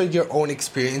 those are your own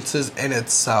experiences in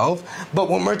itself. But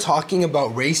when we're talking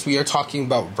about race, we are talking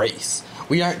about race.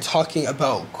 We aren't talking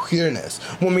about queerness.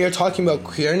 When we are talking about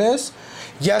queerness,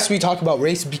 yes, we talk about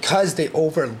race because they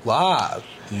overlap.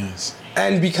 Yes.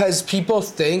 And because people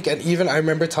think, and even I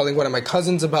remember telling one of my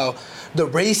cousins about the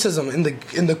racism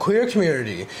in the queer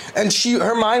community, and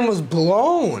her mind was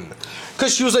blown,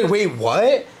 because she was like, "Wait,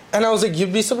 what?" And I was like,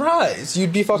 "You'd be surprised.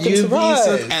 You'd be fucking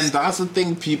surprised." And that's the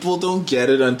thing. People don't get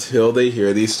it until they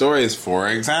hear these stories. For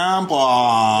example,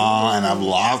 and I've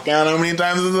lost count how many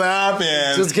times this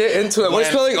happened. Just get into it. We're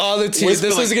spilling all the tea.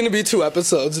 This is going to be 2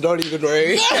 episodes. Don't even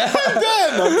worry.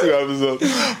 Not 2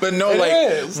 episodes. But no,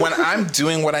 when I'm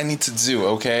doing what I need to do,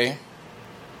 okay?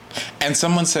 And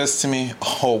someone says to me,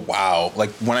 "Oh, wow."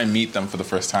 Like, when I meet them for the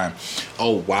first time,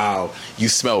 "Oh, wow, you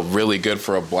smell really good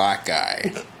for a black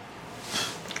guy."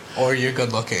 Or you're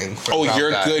good looking for a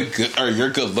brown guy. You're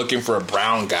good looking for a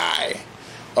brown guy.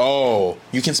 Oh,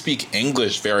 you can speak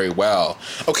English very well.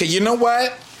 Okay, you know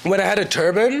what? When I had a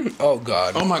turban, oh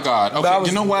God. Oh my God. Okay,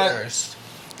 you know what? Worst.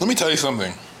 Let me tell you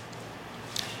something.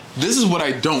 This is what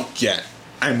I don't get.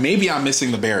 And maybe I'm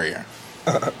missing the barrier.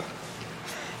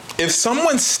 If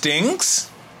someone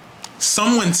stinks,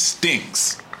 someone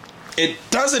stinks. It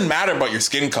doesn't matter about your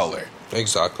skin color.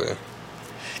 Exactly.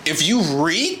 If you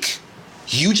reek,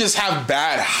 you just have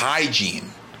bad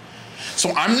hygiene.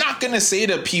 So I'm not gonna say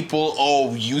to people,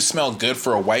 "Oh, you smell good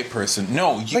for a white person."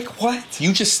 No, Like what?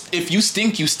 You just, if you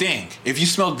stink, you stink. If you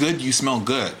smell good, you smell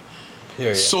good.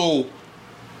 Period. So,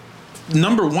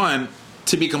 number one,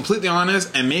 to be completely honest,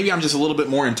 and maybe I'm just a little bit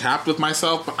more intact with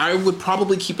myself, but I would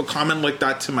probably keep a comment like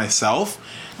that to myself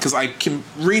because I can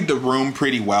read the room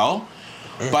pretty well.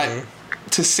 But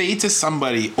to say to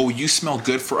somebody, "Oh, you smell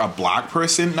good for a black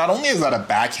person," not only is that a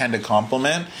backhanded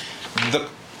compliment,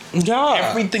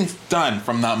 everything's done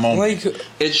from that moment. Like,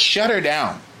 it's shut her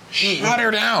down. Shut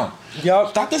her down.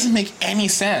 Yep. That doesn't make any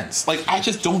sense. Like, I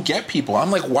just don't get people.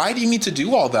 I'm like, why do you need to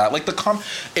do all that? Like,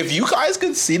 if you guys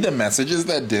could see the messages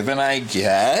that Div and I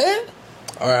get,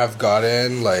 or have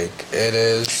gotten, like, it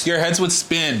is. your heads would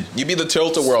spin. You'd be the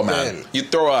tilt-a-whirl, man.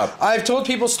 You'd throw up. I've told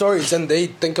people stories and they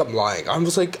think I'm lying. I'm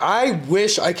just like, I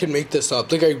wish I could make this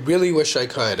up. Like, I really wish I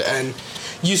could. And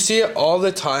you see it all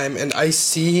the time, and I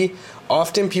see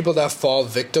often people that fall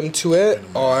victim to it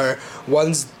are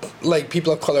ones like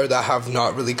people of color that have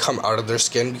not really come out of their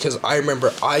skin, because I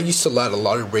remember I used to let a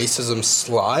lot of racism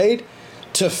slide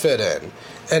to fit in,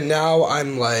 and now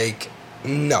I'm like,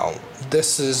 no,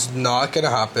 this is not gonna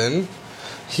happen.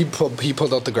 He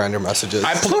pulled out the Grindr messages.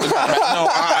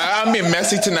 I'm being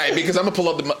messy tonight because I'm gonna pull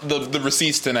up the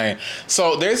receipts tonight.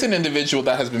 So there's an individual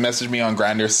that has been messaging me on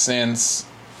Grindr since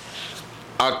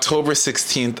October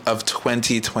 16th of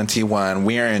 2021.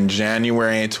 We are in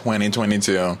January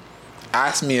 2022.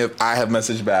 Ask me if I have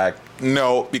messaged back.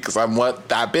 No, because I'm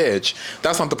that bitch.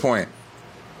 That's not the point.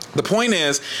 The point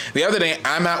is, the other day,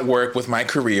 I'm at work with my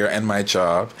career and my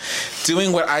job,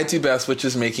 doing what I do best, which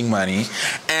is making money.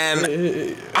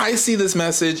 And I see this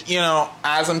message,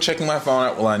 as I'm checking my phone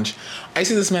at lunch, I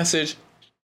see this message.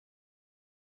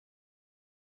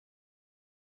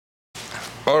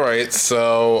 All right,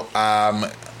 so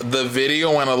the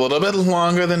video went a little bit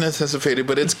longer than anticipated,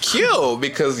 but it's cute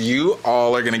because you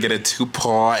all are going to get a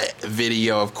 2-part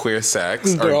video of queer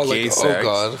sex or gay sex.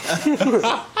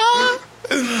 Oh, God.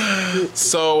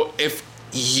 So if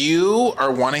you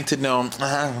are wanting to know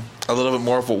a little bit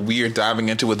more of what we are diving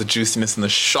into with the juiciness and the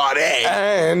Sade,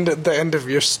 and the end of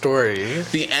your story,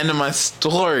 the end of my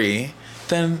story,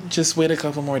 then just wait a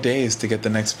couple more days to get the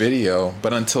next video.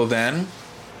 But until then,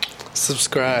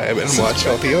 subscribe and watch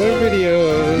all the other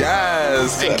videos.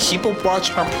 Yes, and keep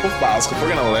watching our profiles because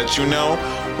we're going to let you know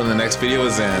when the next video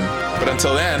is in. But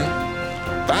until then,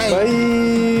 bye.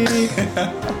 Bye.